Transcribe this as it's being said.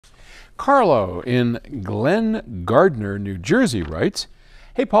Carlo in Glen Gardner, New Jersey writes,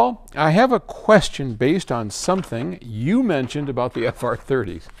 "Hey Paul, I have a question based on something you mentioned about the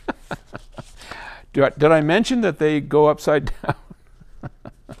FR30s. Did I mention that they go upside down?"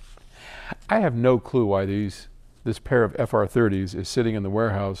 I have no clue why this pair of FR30s is sitting in the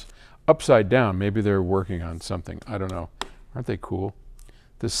warehouse upside down. Maybe they're working on something. I don't know. Aren't they cool?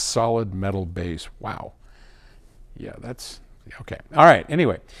 This solid metal base. Wow. Yeah, that's okay. All right.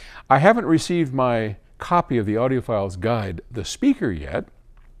 Anyway, I haven't received my copy of the Audiophile's Guide, The Speaker, yet.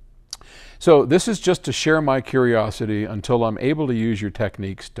 So this is just to share my curiosity until I'm able to use your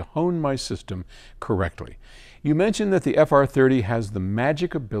techniques to hone my system correctly. You mentioned that the FR30 has the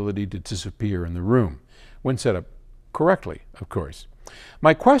magic ability to disappear in the room, when set up correctly, of course.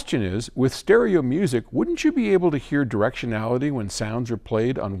 My question is, with stereo music, wouldn't you be able to hear directionality when sounds are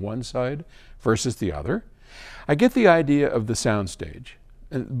played on one side versus the other? I get the idea of the soundstage,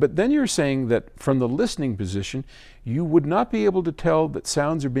 but then you're saying that from the listening position, you would not be able to tell that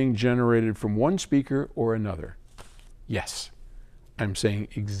sounds are being generated from one speaker or another. Yes, I'm saying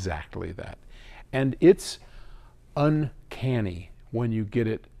exactly that. And it's uncanny when you get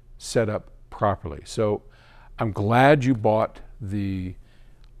it set up properly. So I'm glad you bought the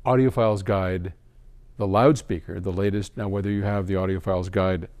Audiophile's Guide, the loudspeaker, the latest. Now, whether you have the Audiophile's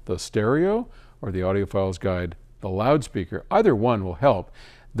Guide, the stereo, or the Audiophile's Guide, the loudspeaker, either one will help.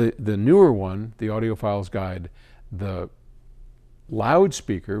 The newer one, the Audiophile's Guide, the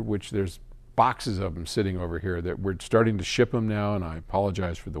loudspeaker, which there's boxes of them sitting over here that we're starting to ship them now, and I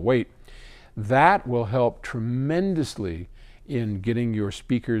apologize for the wait. That will help tremendously in getting your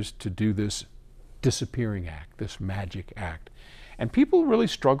speakers to do this disappearing act, this magic act. And people really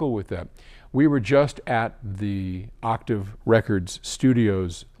struggle with that. We were just at the Octave Records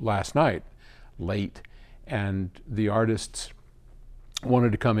studios last night, late, and the artists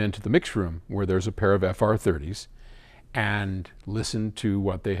wanted to come into the mix room where there's a pair of FR30s and listen to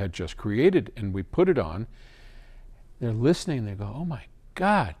what they had just created. And we put it on. They're listening and they go, "Oh my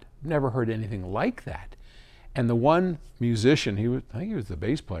God, never heard anything like that." And the one musician, I think he was the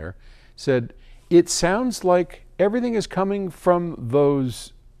bass player, said, "It sounds like everything is coming from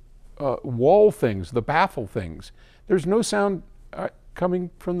those wall things, the baffle things. There's no sound coming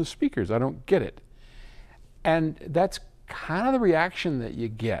from the speakers. I don't get it." And that's kind of the reaction that you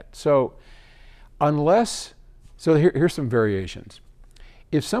get. So here's some variations.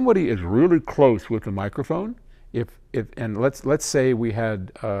 If somebody is really close with the microphone, and let's say we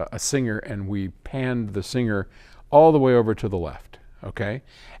had a singer and we panned the singer all the way over to the left, okay?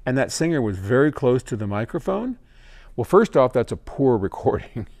 And that singer was very close to the microphone. Well, first off, that's a poor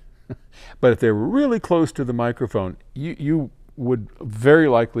recording. But if they were really close to the microphone, you would very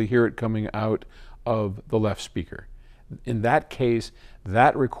likely hear it coming out of the left speaker. In that case,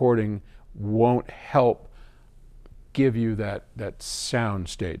 that recording won't help give you that sound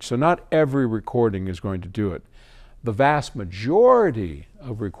stage. So not every recording is going to do it. The vast majority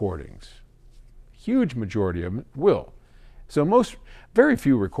of recordings, huge majority of them, will. So very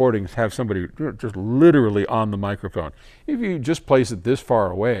few recordings have somebody just literally on the microphone. If you just place it this far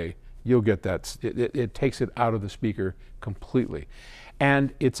away, you'll get that. It takes it out of the speaker completely.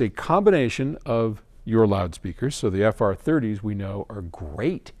 And it's a combination of your loudspeakers. So the FR30s, we know, are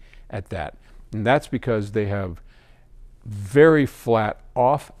great at that. And that's because they have very flat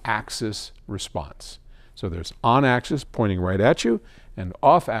off-axis response. So there's on-axis pointing right at you, and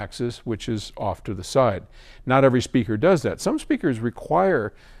off-axis, which is off to the side. Not every speaker does that. Some speakers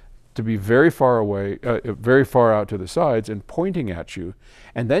require to be very far away, very far out to the sides and pointing at you,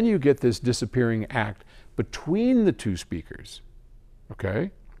 and then you get this disappearing act between the two speakers,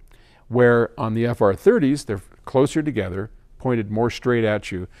 okay? Where on the FR30s, they're closer together, pointed more straight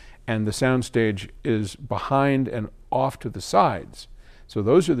at you, and the soundstage is behind and off to the sides. So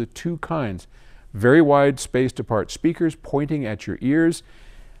those are the two kinds. Very wide spaced apart speakers pointing at your ears,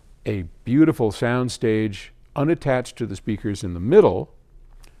 a beautiful soundstage unattached to the speakers in the middle,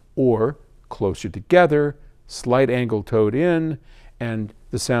 or closer together, slight angle towed in, and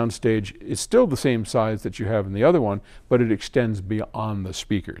the soundstage is still the same size that you have in the other one, but it extends beyond the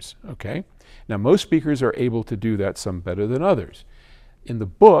speakers, okay? Now, most speakers are able to do that, some better than others. In the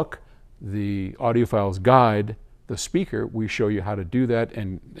book, the Audiophile's Guide, the speaker, we show you how to do that,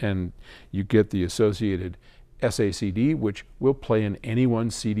 and you get the associated SACD, which will play in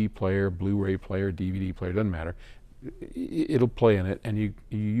anyone's CD player, Blu-ray player, DVD player, doesn't matter. It'll play in it, and you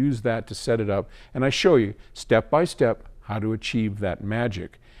use that to set it up. And I show you step by step how to achieve that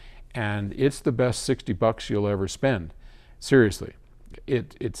magic. And it's the best $60 you'll ever spend. Seriously,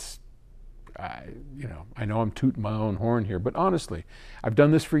 I know I'm tooting my own horn here, but honestly, I've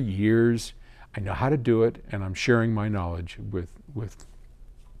done this for years. I know how to do it, and I'm sharing my knowledge with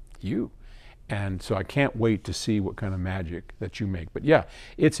you. And so I can't wait to see what kind of magic that you make. But yeah,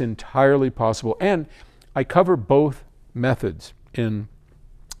 it's entirely possible. And I cover both methods in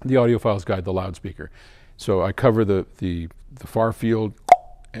the Audiophile's Guide, the loudspeaker. So I cover the far field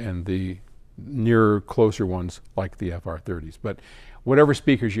and the nearer, closer ones like the FR30s. But whatever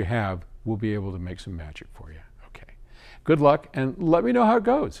speakers you have, we'll be able to make some magic for you. Okay. Good luck, and let me know how it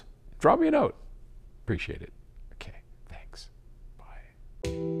goes. Drop me a note. Appreciate it.